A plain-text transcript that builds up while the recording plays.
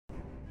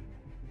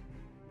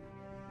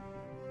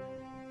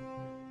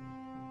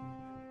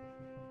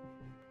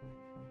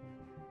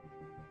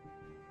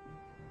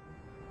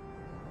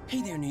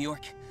Hey there, New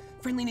York.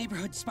 Friendly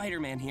neighborhood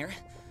Spider-Man here.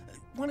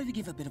 Wanted to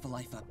give a bit of a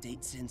life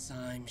update since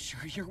I'm sure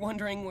you're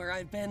wondering where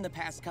I've been the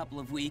past couple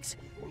of weeks.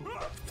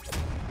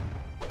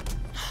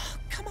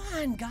 Come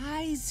on,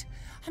 guys.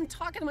 I'm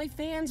talking to my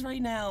fans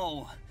right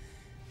now.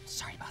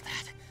 Sorry about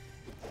that.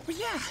 But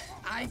yeah,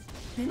 I've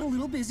been a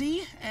little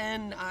busy,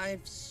 and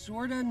I've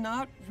sorta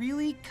not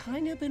really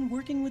kinda been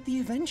working with the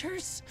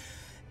Avengers.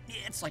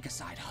 It's like a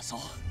side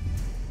hustle.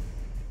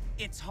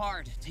 It's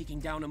hard taking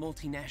down a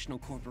multinational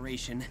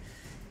corporation,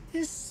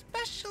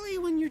 especially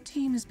when your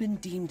team has been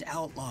deemed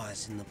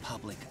outlaws in the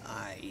public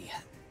eye.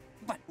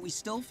 But we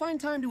still find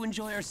time to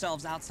enjoy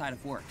ourselves outside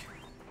of work.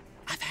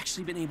 I've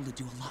actually been able to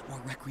do a lot more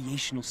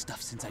recreational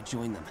stuff since I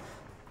joined them.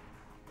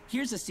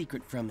 Here's a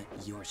secret from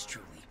yours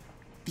truly.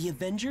 The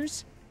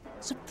Avengers?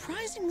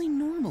 Surprisingly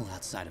normal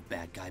outside of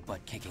bad guy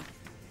butt kicking.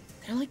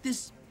 They're like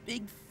this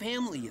big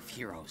family of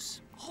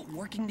heroes, all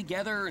working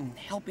together and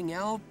helping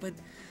out, but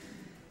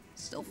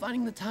still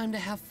finding the time to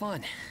have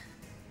fun.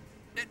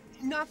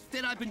 Not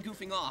that I've been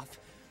goofing off.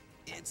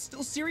 It's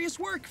still serious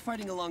work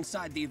fighting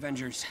alongside the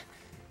Avengers.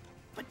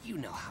 But you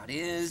know how it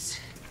is.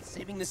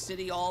 Saving the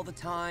city all the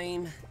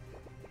time,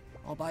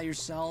 all by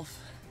yourself.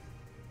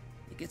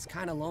 It gets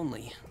kind of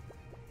lonely.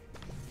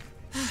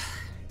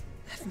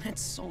 I've met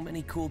so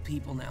many cool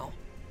people now.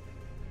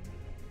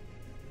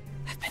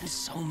 I've been to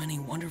so many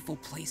wonderful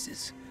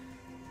places.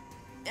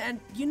 And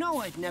you know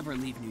I'd never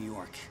leave New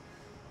York.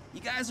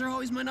 You guys are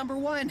always my number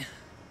one.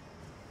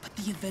 But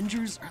the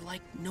Avengers are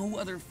like no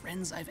other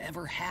friends I've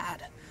ever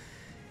had.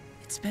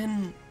 It's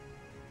been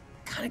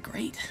kind of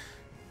great.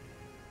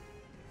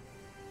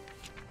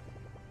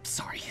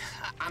 Sorry,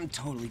 I'm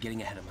totally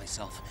getting ahead of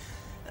myself.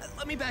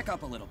 Let me back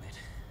up a little bit.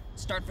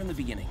 Start from the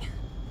beginning.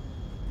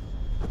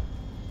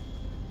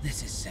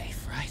 This is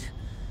safe, right?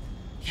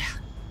 Yeah,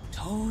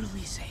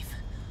 totally safe.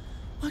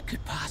 What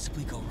could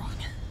possibly go wrong?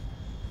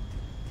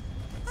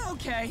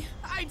 Okay,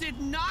 I did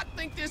not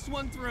think this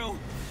one through.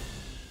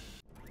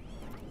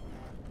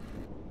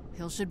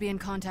 Hill should be in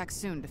contact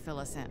soon to fill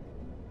us in.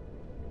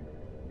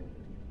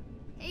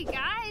 Hey,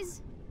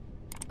 guys!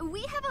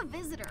 We have a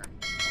visitor.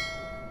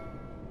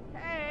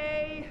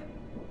 Hey!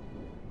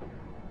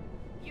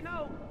 You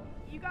know,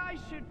 you guys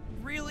should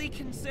really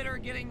consider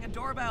getting a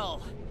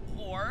doorbell.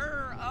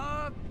 Or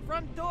a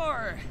front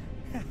door.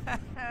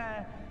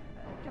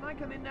 Can I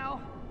come in now?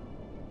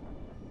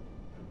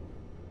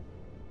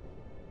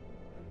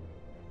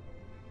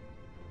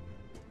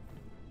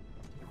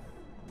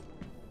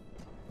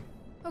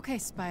 Okay,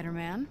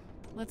 Spider-Man.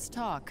 Let's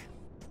talk.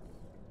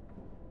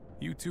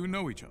 You two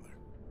know each other.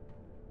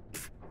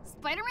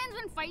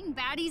 Spider-Man's been fighting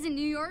baddies in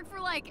New York for,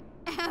 like,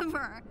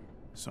 ever.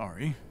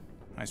 Sorry.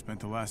 I spent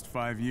the last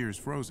 5 years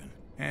frozen.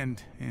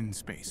 And in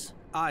space.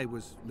 I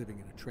was living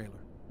in a trailer.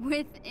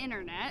 With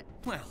internet.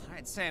 Well,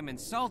 I'd say I'm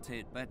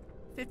insulted, but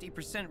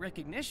 50%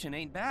 recognition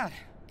ain't bad.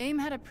 AIM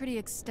had a pretty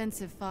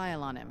extensive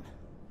file on him.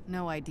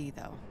 No ID,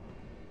 though.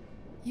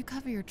 You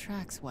cover your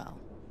tracks well.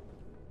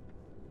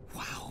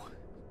 Wow.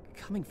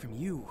 Coming from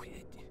you,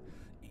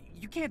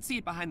 you can't see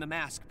it behind the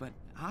mask, but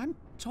I'm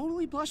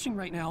totally blushing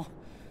right now.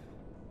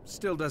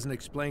 Still doesn't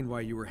explain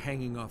why you were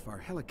hanging off our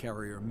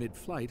helicarrier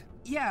mid-flight.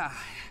 Yeah,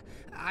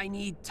 I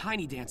need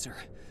Tiny Dancer.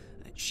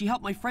 She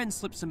helped my friend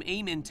slip some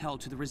AIM intel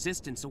to the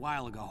Resistance a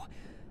while ago.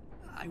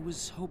 I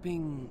was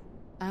hoping...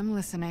 I'm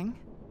listening.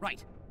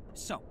 Right.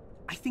 So,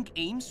 I think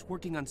AIM's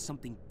working on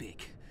something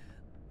big.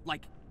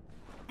 Like...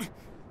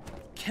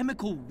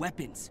 chemical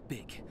weapons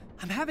big.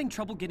 I'm having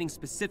trouble getting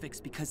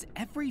specifics because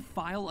every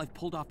file I've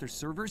pulled off their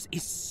servers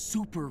is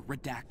super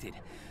redacted.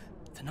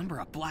 The number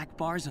of black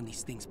bars on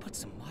these things puts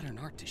some modern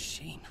art to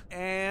shame.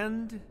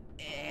 And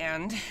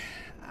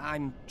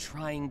I'm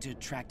trying to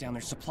track down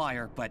their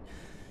supplier, but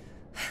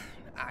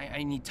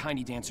I need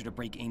Tiny Dancer to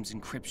break AIM's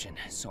encryption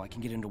so I can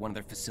get into one of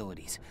their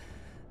facilities.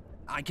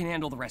 I can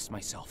handle the rest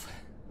myself.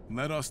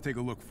 Let us take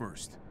a look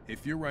first.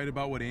 If you're right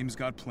about what AIM's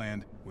got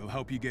planned, we'll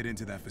help you get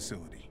into that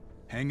facility.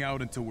 Hang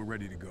out until we're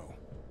ready to go.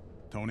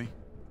 Tony?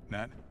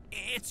 Nat?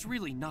 It's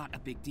really not a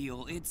big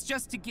deal. It's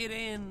just to get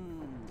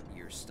in...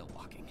 You're still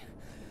walking.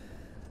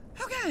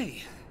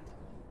 Okay.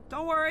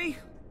 Don't worry.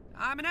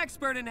 I'm an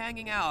expert in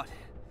hanging out.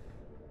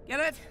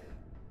 Get it?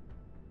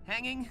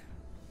 Hanging?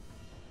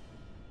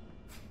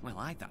 Well,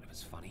 I thought it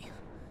was funny.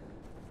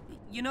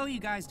 You know you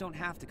guys don't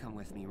have to come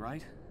with me,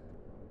 right?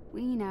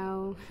 We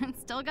know.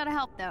 Still gotta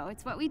help, though.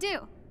 It's what we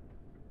do.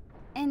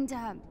 And,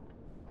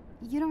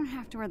 you don't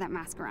have to wear that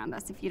mask around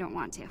us if you don't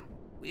want to.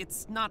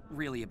 It's not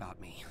really about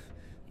me.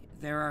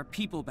 There are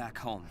people back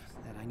home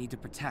that I need to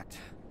protect.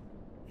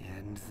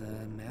 And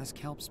the mask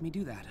helps me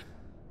do that.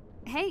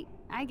 Hey,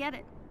 I get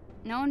it.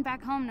 No one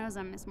back home knows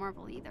I'm Miss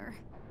Marvel either.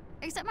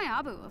 Except my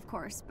Abu, of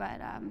course, but,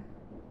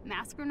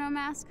 mask or no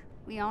mask,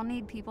 we all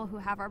need people who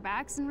have our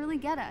backs and really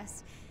get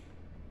us.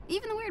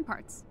 Even the weird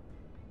parts.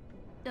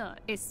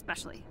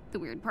 Especially the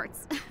weird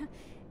parts.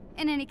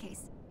 In any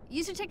case,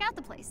 you should check out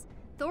the place.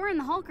 Thor and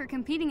the Hulk are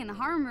competing in the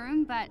harm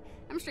room, but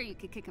I'm sure you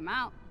could kick them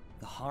out.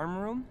 The harm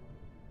room?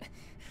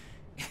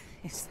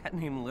 Is that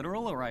name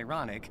literal or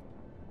ironic?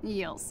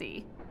 You'll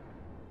see.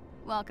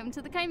 Welcome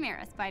to the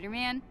Chimera,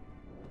 Spider-Man.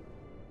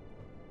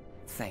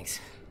 Thanks.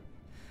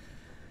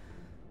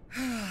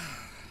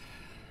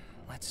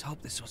 Let's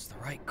hope this was the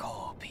right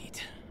call,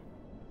 Pete.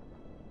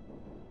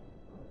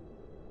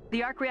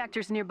 The arc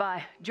reactor's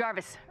nearby.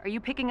 Jarvis, are you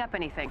picking up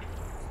anything?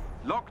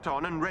 Locked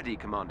on and ready,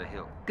 Commander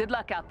Hill. Good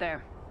luck out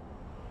there.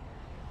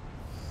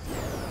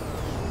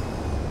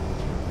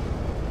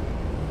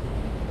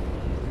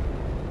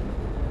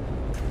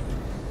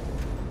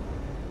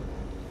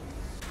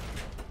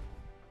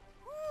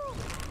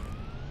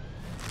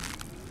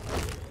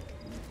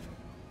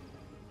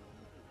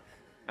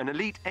 An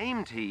elite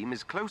AIM team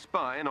is close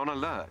by and on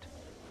alert.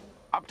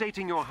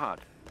 Updating your HUD.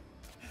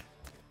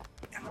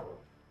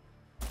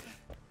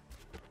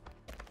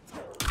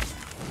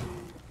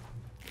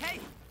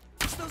 Hey!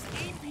 It's those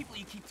AIM people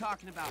you keep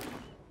talking about.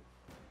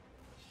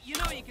 You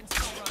know you can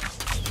still run.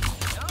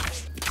 No?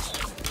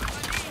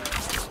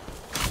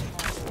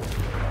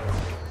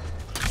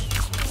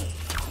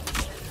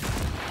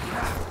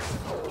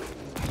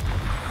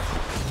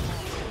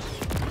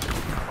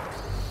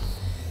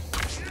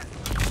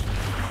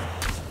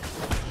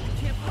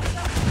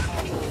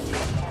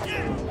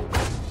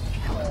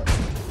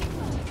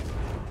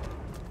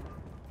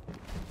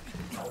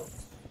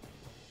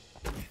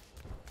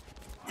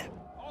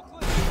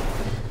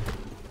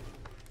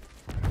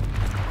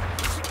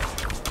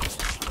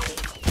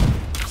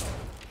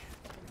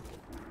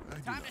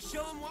 Time to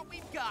show them what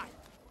we've got.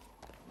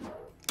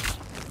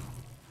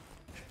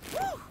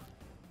 Woo!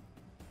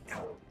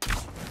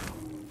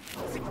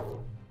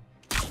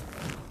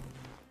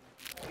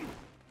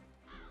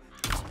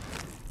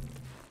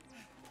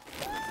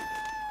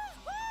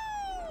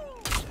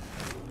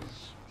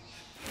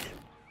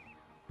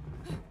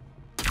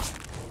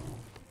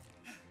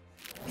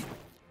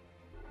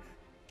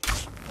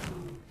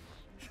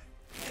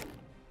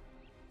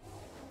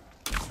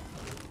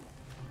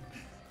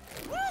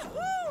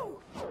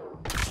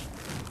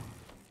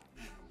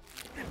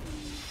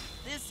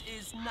 This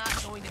is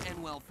not going to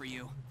end well for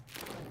you.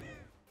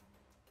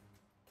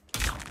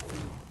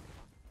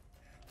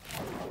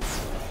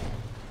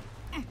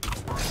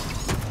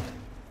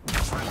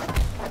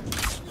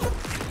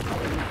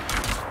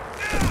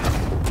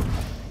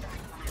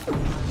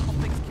 All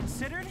things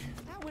considered,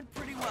 that went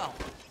pretty well.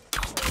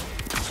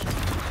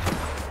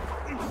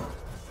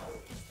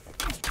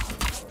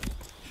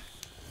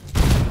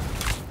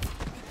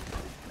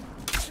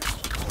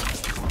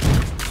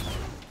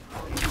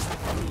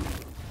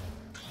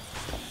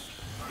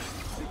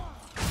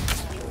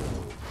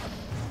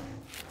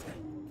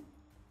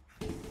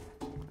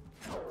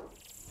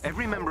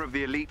 Every member of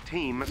the elite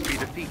team must be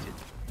defeated.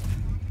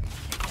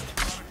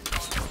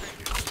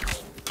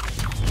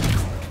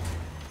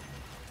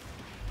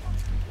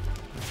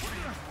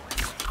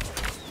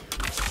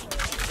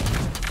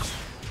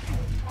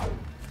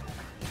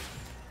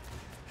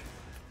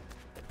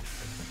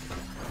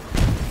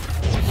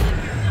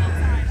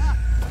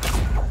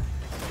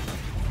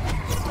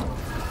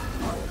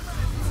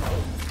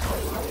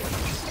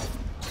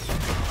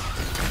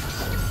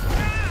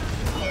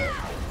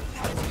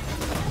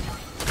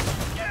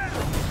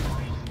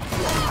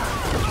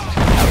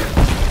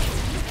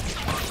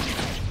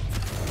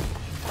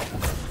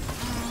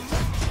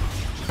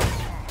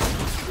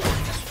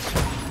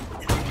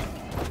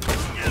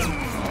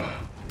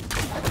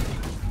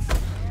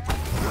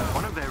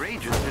 One of their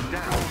agents is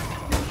down.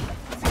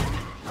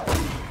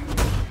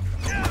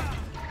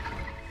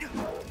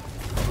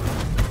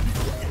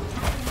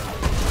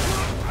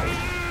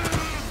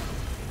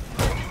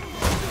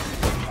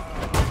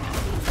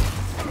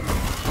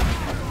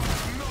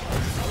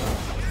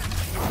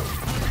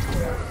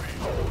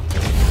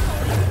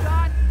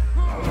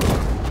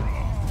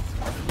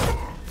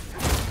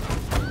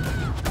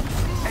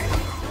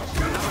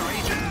 Another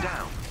agent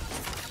down.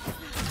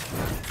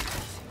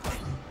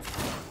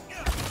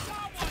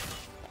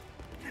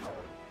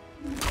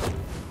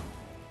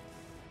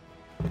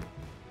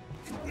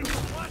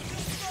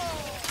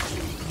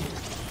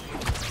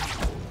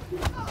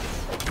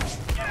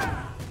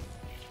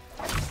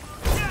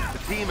 The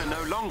team are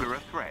no longer a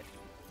threat.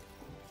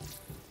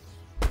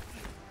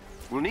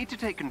 We'll need to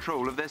take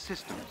control of their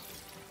systems.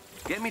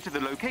 Get me to the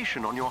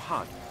location on your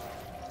HUD.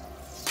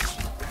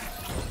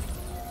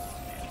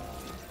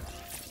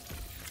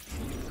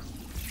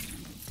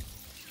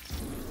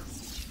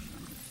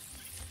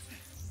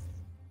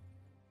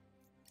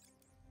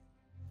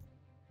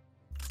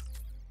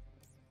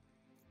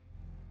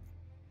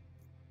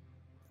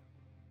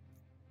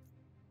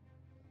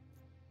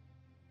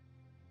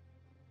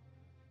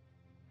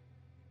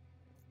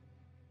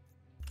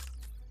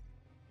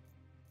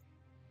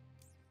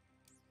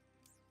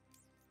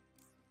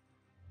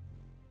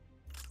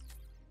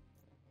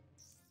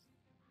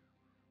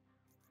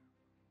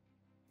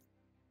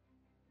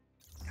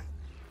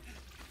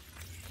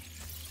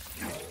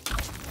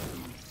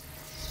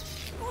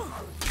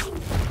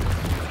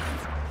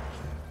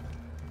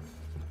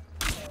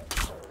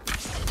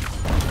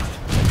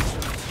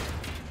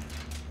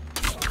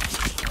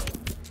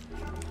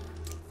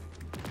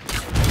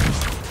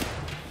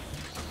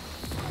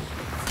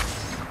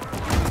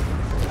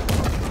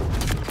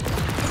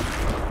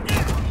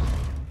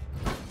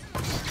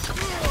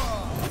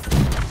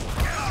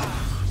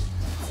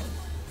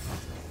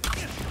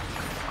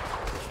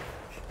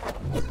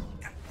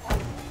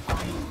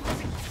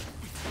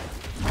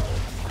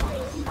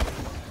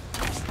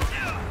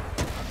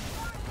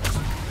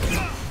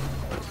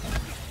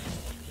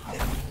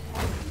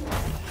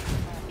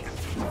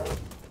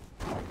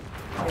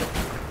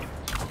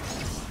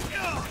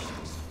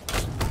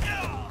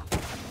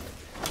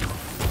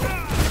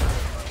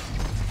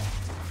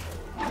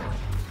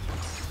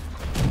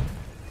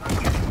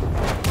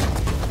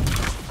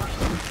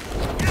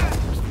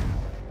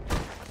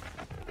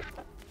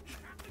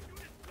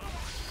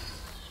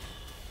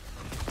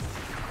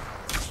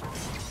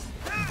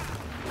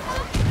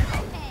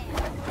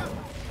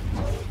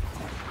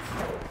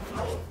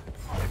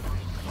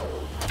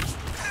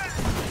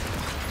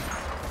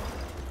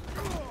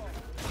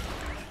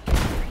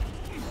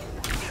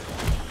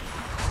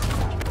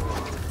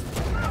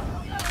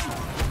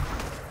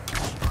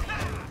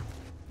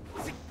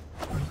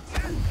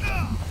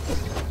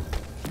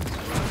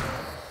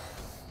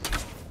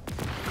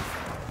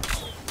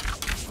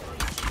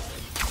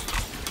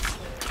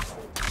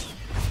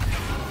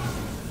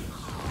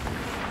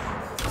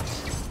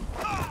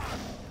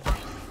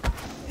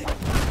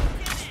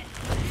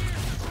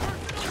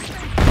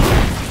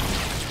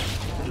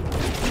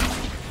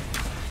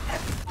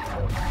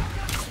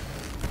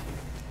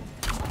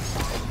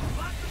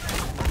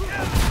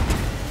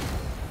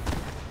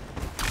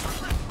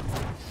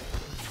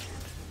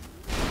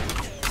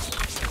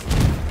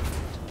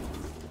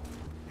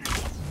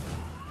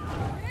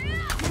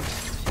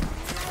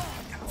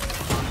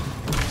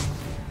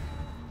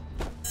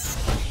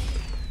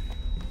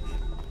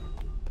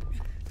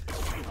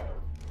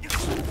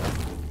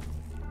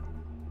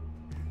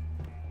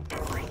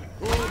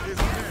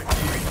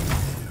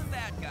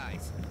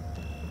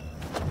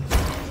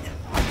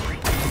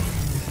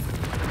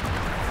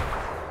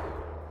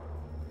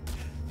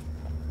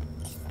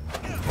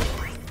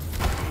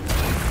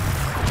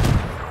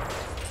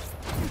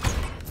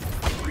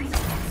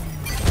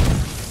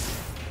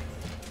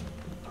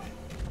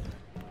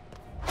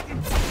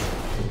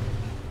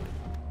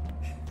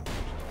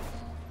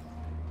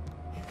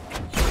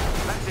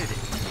 That did it.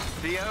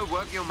 Theo,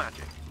 work your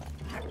magic.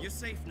 You're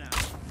safe now.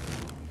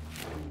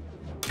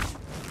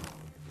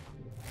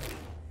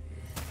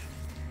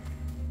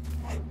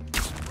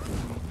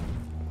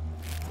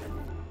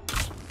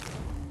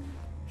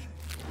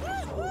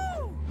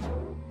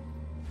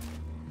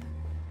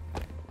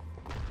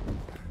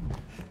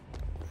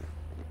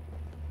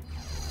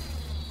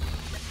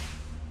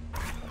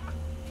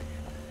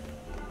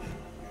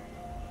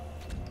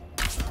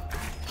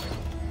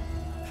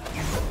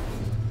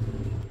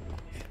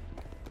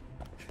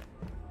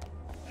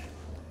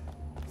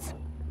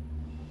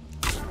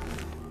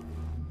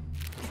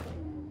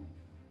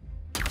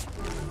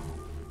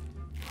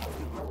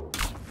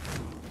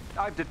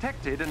 I've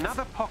detected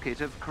another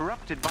pocket of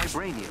corrupted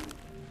vibranium.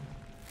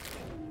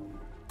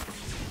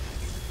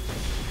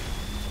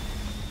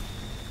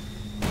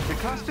 The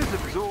clusters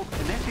absorb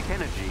kinetic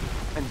energy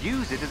and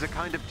use it as a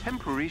kind of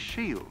temporary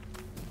shield.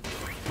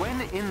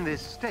 When in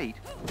this state,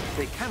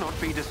 they cannot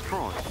be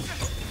destroyed.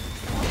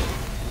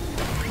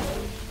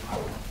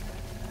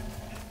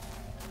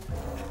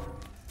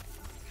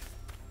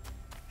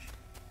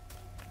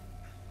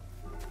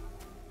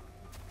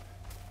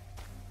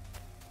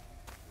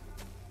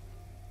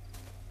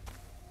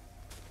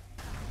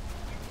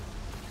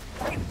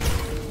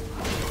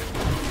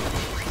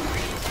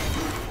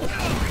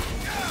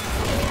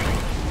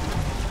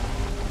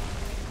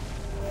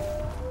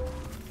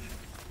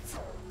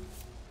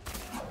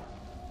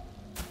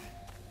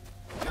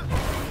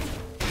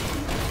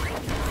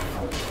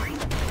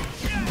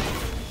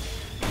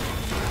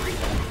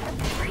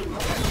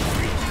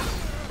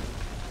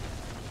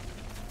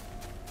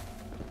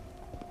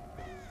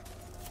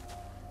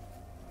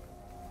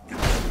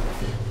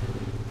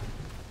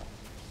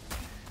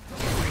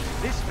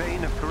 This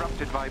vein of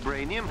corrupted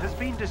vibranium has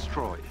been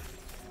destroyed.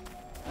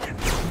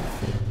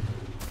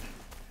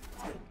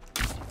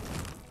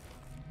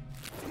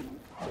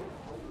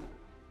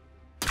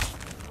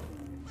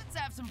 Let's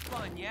have some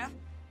fun, yeah?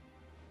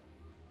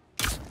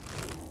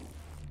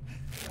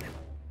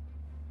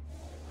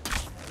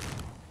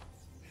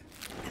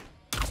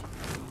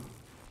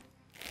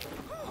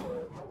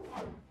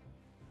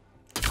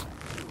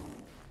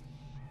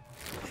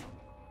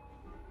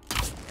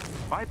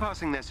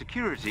 Bypassing their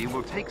security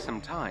will take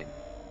some time.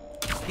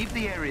 Keep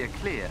the area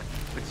clear,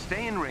 but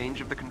stay in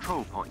range of the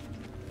control point.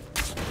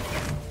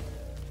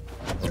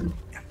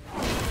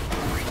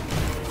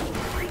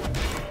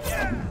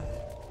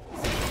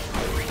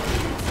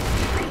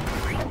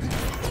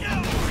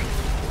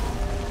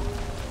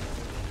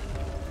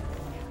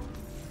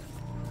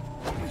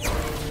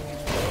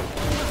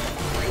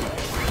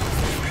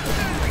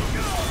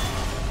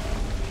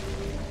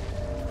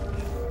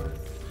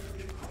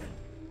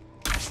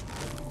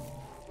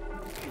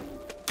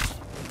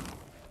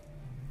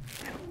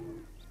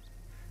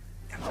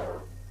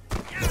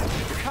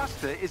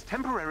 Is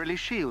temporarily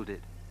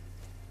shielded.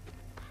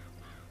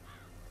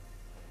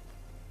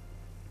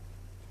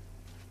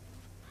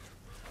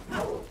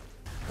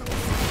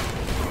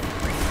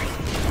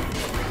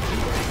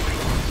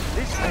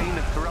 This vein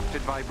of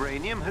corrupted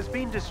vibranium has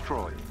been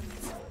destroyed.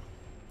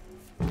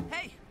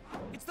 Hey,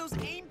 it's those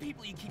AIM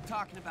people you keep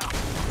talking about.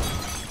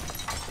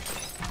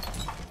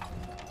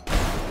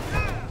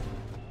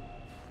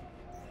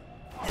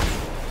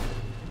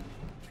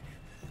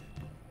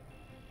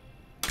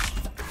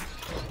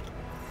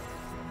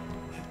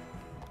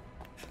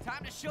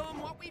 Time to show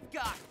them what we've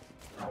got.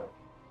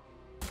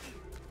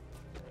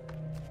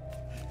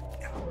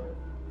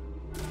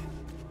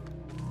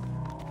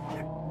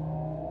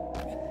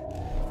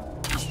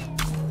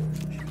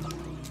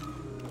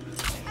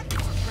 I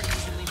think we're pretty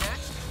evenly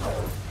matched.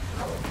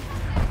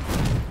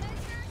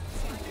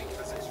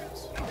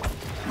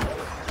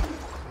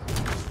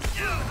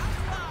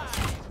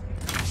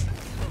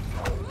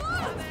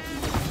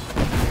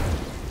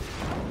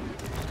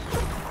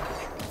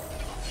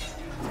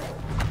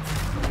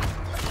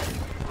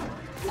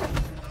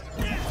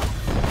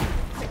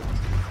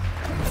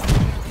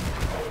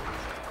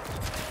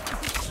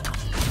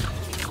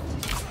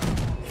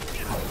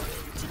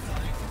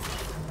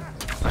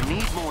 I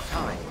need more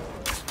time.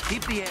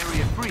 Keep the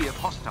area free of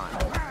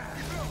hostiles.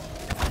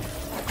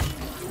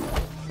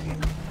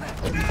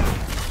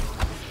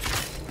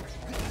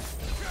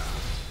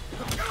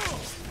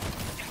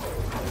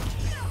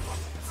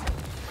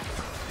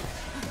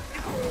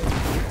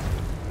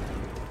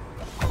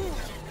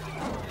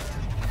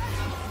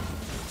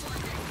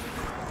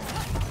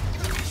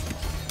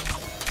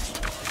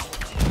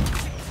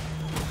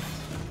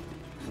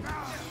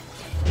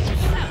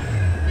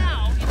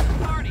 Now it's a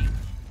party.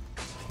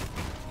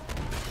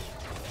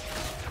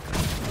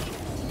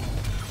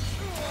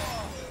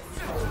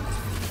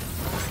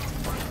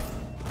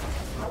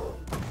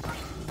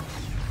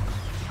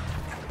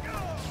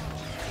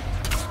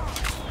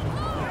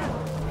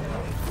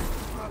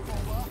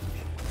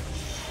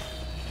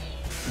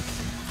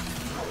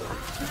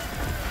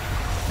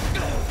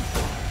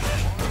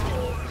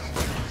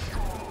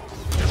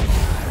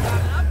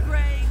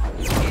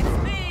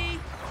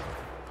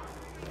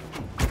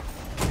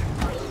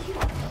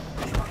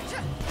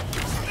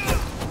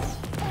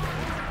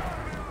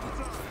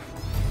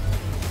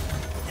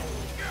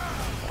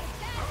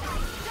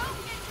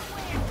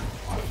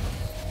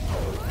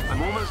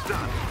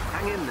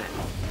 then.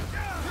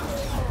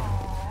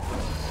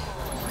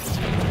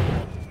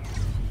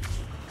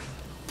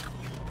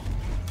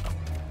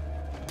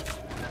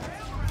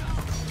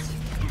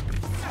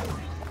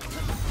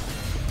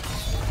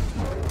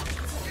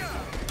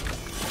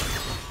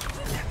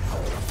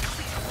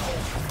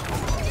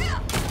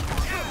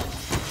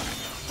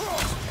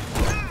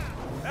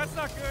 That's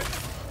not good.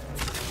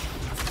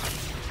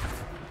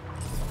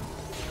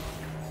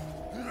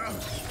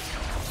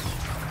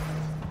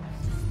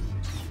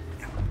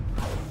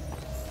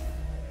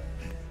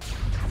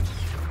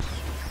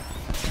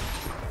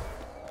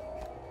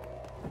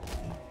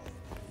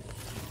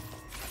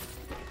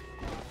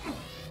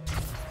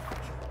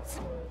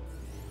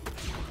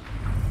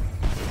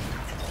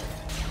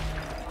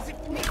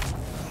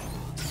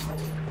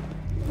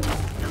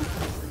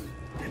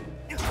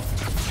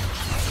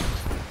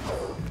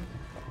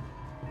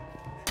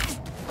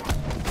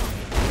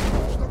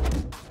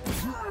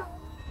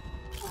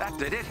 That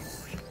did it.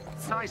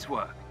 Nice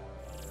work.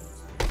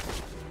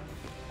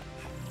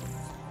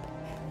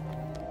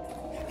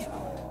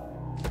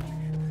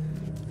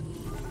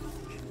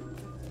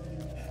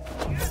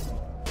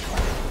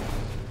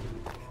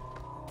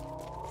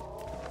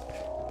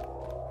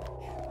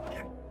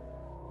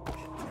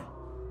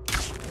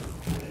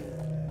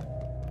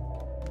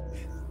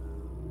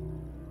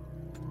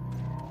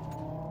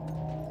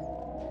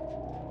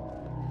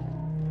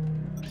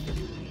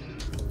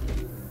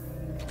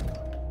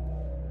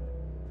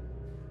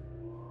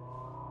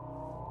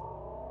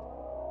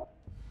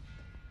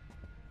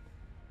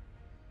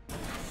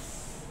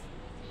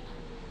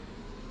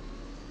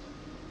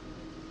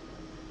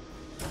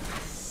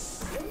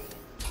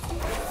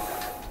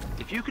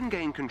 If you can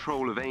gain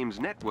control of AIM's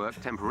network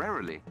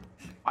temporarily,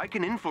 I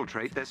can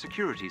infiltrate their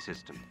security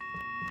system.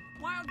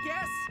 Wild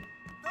guess?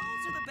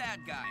 Those are the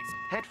bad guys.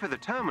 Head for the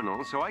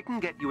terminal so I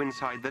can get you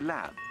inside the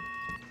lab.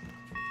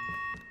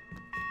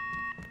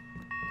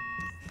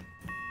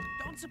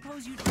 Don't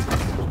suppose you'd rather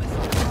follow us in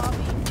the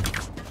lobby?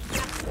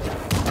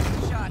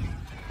 Shot.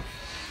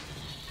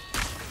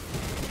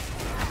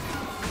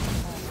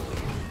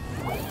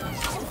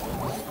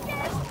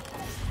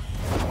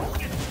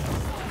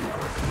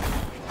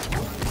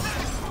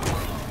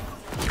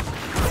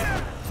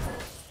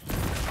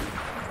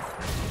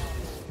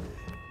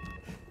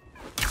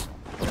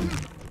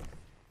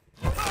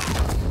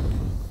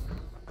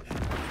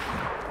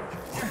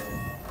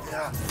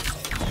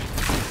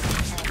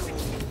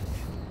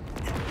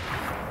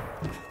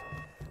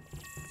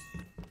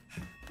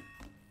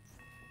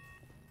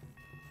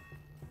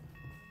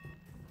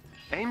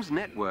 AIM's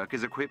network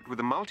is equipped with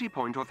a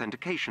multi-point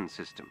authentication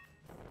system.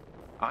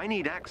 I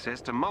need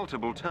access to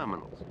multiple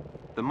terminals.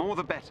 The more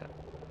the better.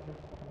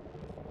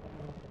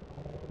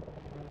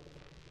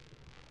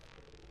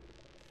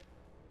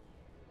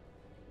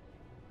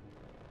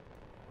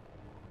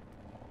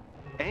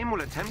 AIM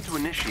will attempt to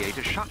initiate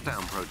a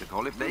shutdown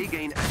protocol if they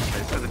gain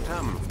access to the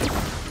terminal.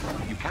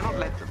 You cannot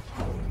let them.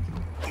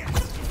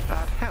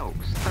 That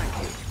helps,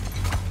 thank you.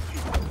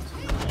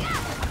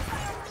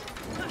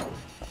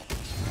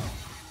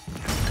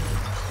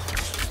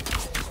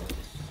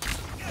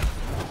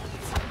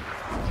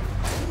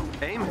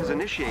 AIM has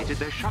initiated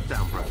their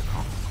shutdown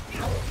protocol.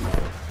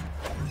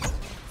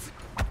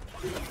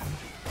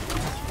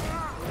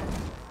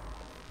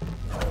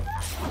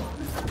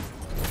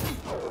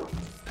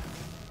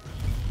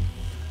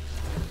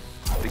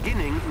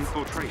 Beginning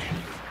infiltration.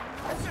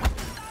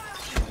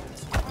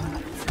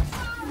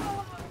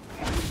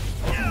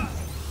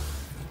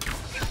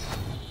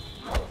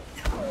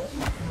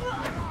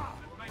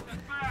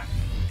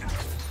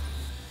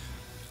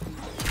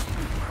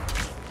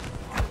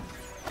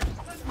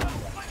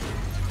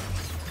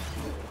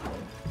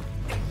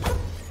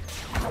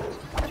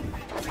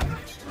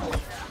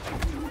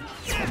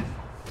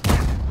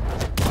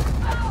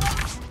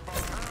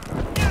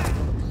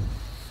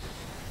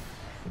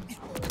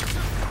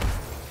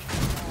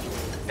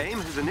 AIM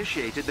has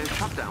initiated their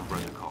shutdown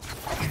protocol.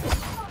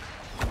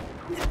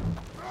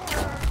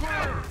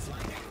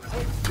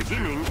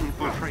 Beginning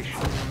infiltration.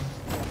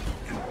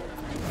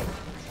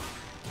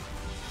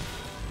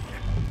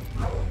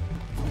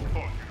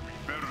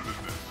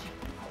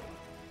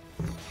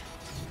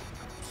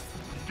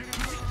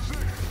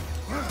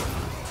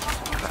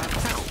 That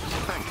helps,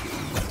 thank you.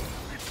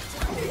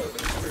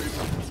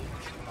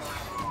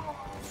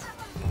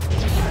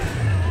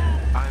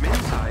 I'm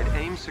inside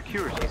AIM's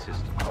security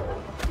system.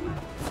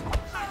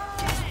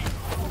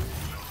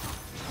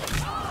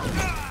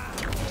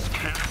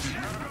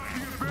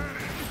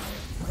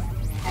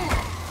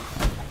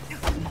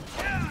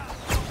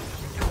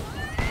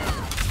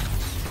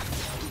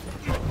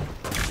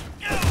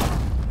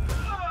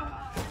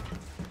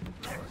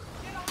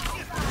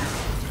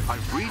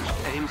 I've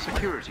reached AIM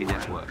security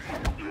network.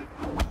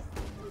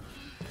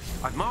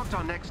 I've marked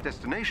our next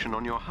destination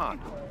on your HUD.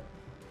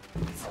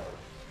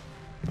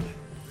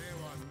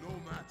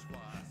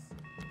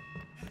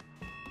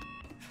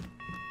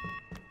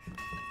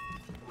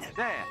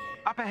 There,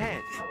 up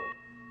ahead.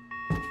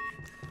 Come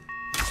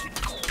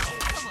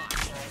on,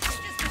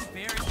 just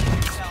embarrass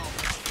yourself.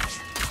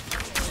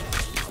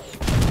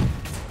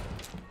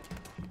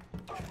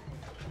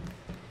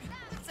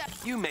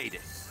 You made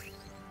it.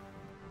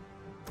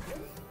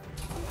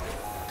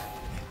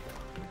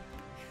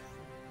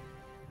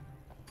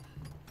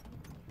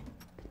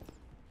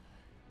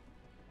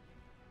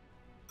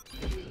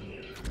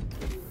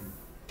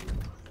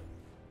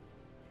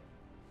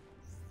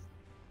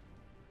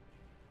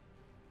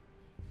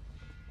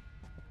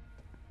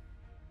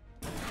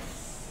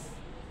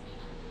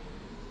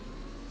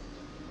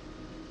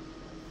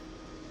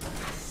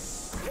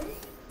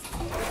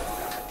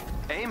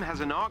 AIM has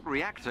an arc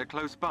reactor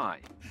close by.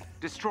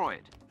 Destroy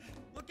it.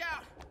 Look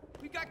out!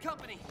 We've got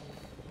company!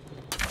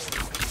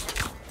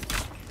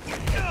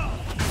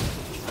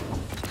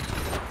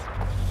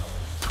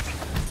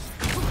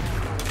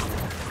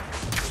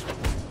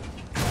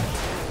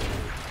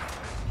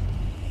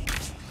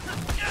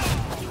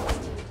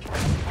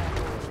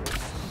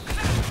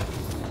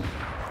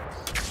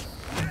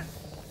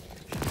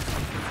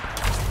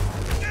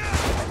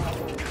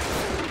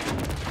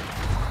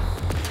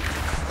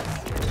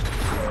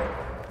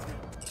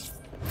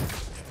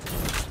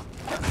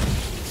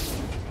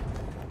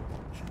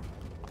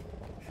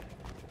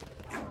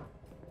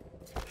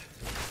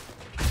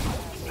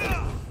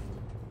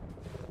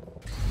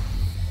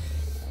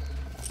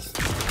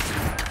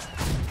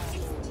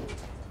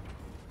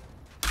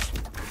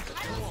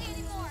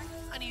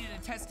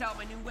 Test out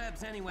my new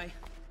webs anyway.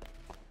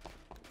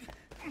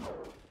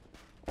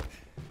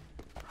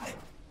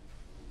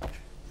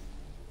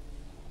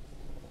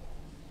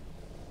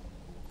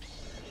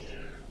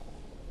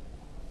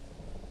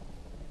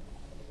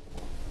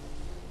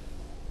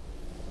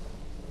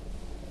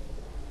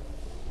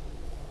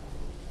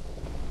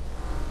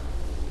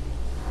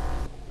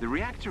 The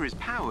reactor is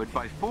powered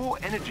by 4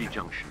 energy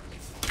junctions.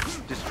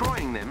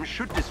 Destroying them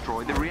should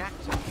destroy the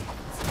reactor.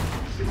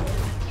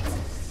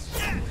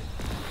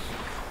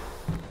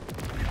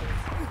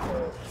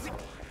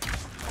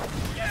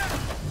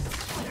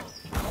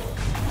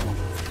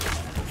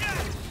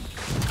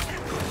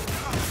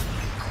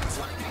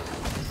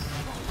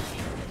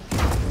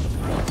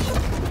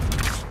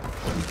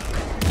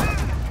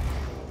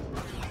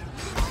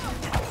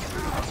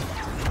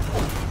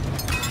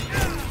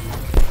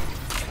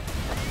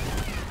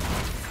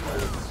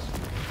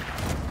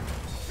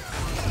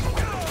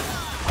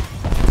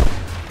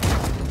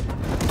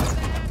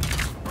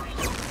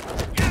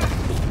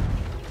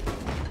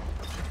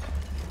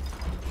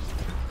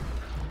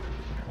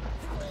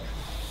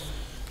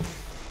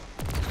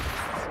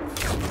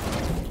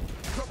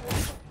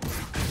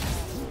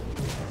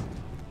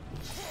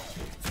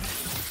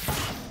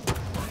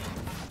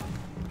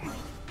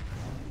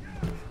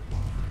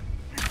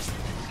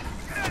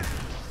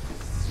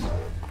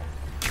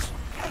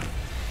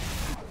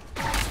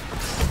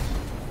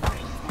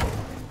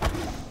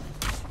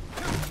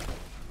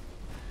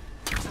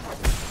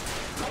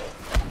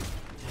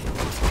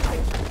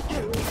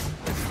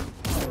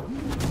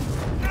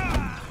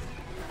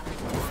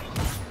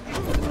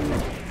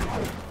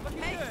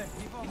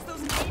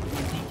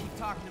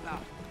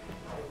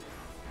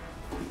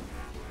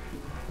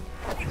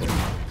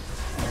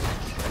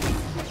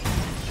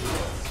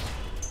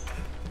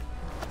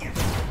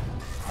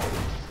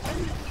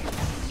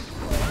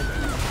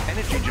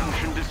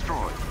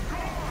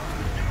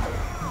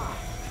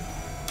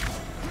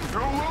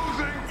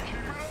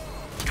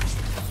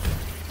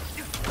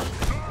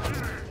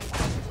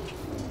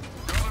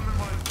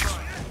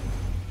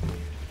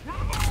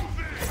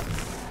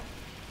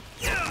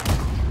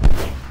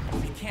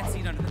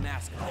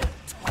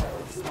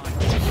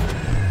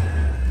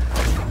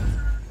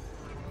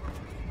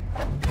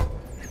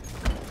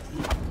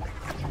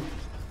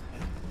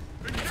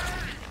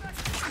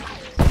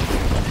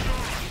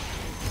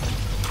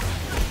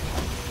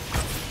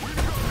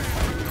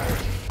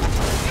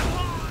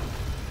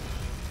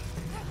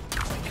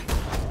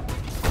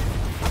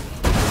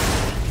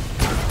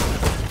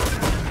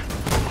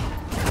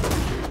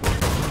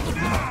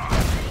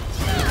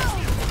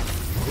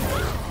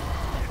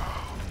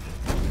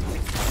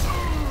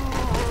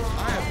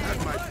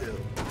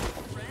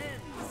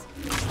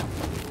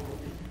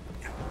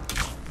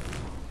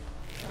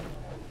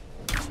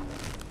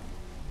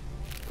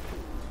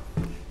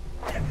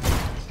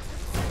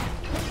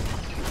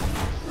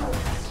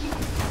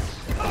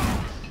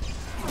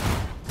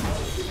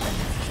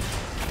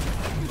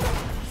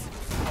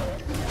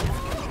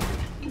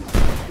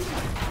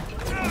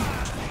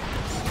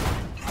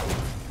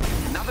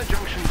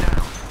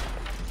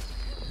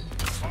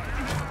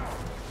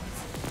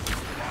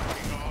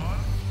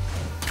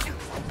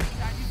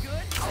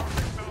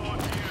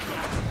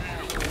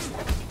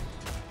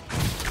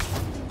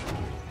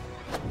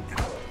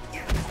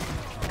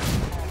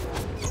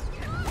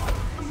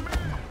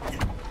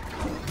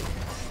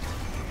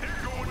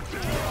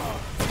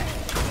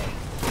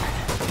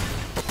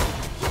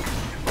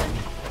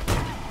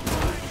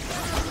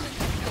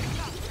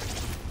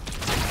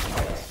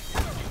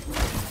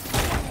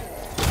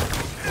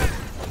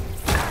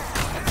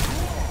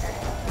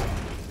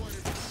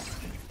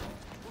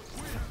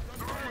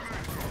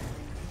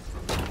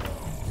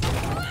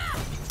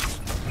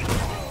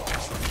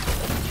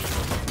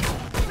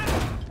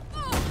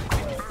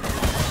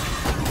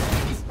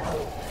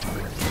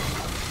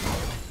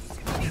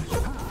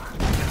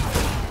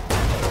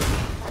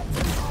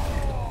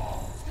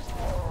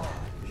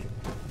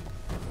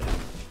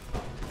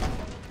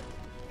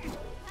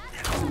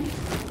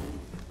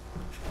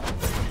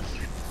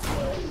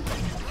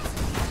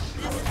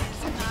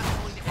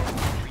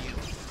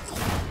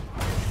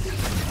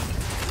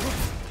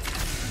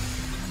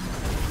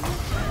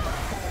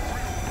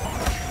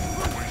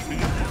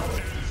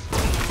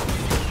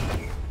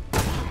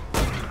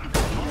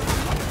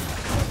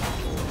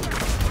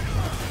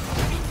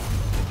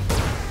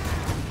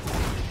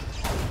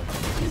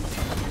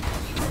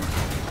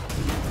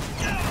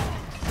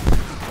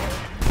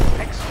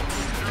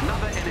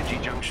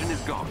 junction is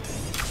gone.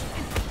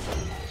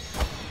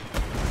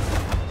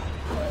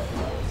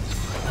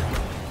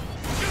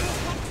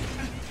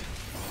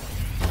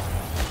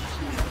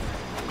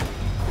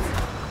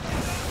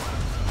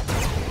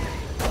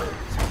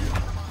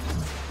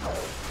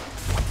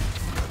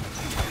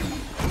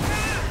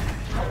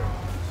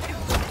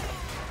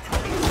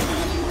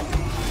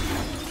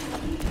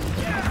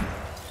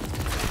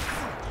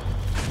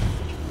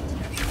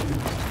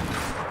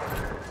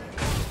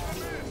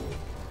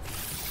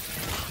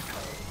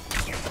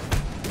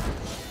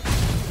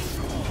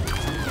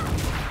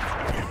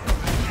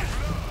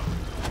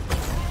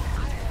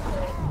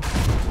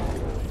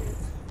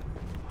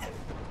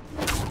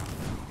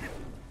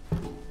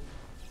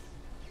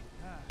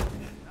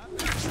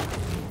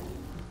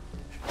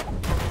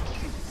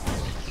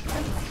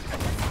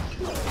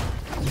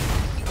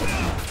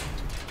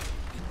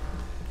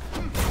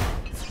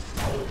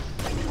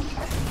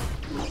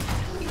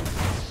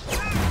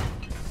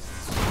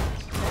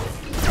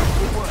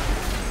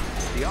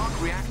 The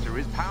arc reactor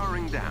is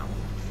powering down.